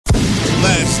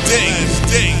Last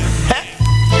day.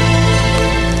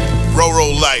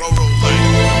 Roro Light.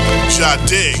 Jah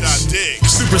Diggs.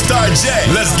 Superstar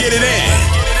J. Let's get it in.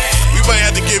 We might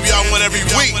have to give y'all one every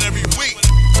week.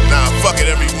 Nah, fuck it,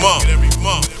 every month.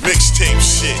 Mixtape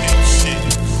shit.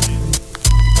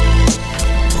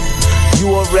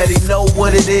 You already know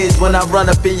what it is when I run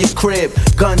up in your crib.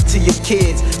 Gun to your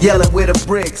kids, yelling with the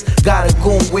bricks. Got a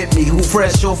goon with me who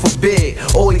fresh off a bid.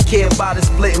 All he care about is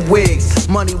splitting wigs.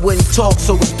 Money wouldn't talk,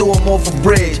 so we threw him off a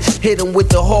bridge. Hit him with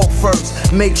the hawk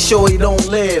first, make sure he don't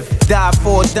live. Die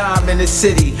for a dime in the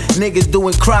city. Niggas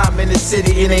doing crime in the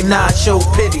city and they not show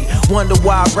pity. Wonder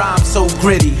why I rhyme so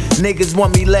gritty. Niggas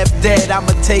want me left dead,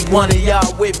 I'ma take one of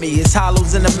y'all with me. It's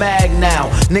hollows in the mag now.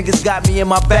 Niggas got me in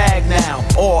my bag now.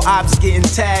 All ops getting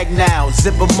tagged now.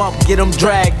 Zip them up, get them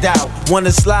dragged out.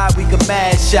 Wanna slide, we can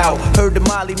mash out. Heard the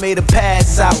Molly made a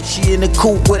pass out. She in the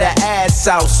coupe with her ass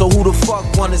out. So who the fuck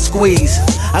wanna squeeze?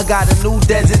 I got a new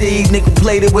Desert Eve, nigga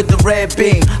played it with the red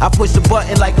beam. I push the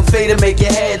button like a fader, make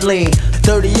your head lean.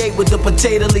 38 with the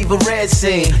potato, leave a red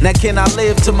scene. Now can I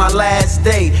live to my last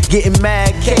day? Getting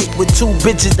mad cake with two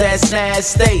bitches that's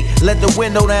nasty. Let the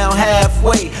window down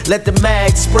halfway. Let the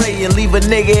mag spray and leave a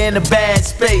nigga in a bad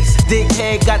space.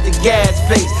 Dickhead got the gas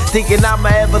face, thinking I'ma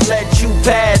ever let you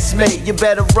pass me. You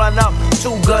better run up,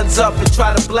 2 guns up and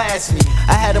try to blast me.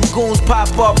 I had them goons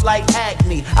pop up like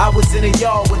acne. I was in the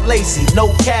yard with Lacey, no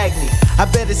Cagney. I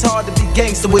bet it's hard to be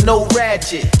gangster with no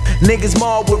ratchet. Niggas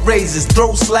maul with razors,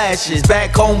 throat slashes.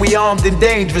 Back home we armed and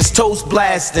dangerous, toast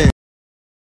blasting.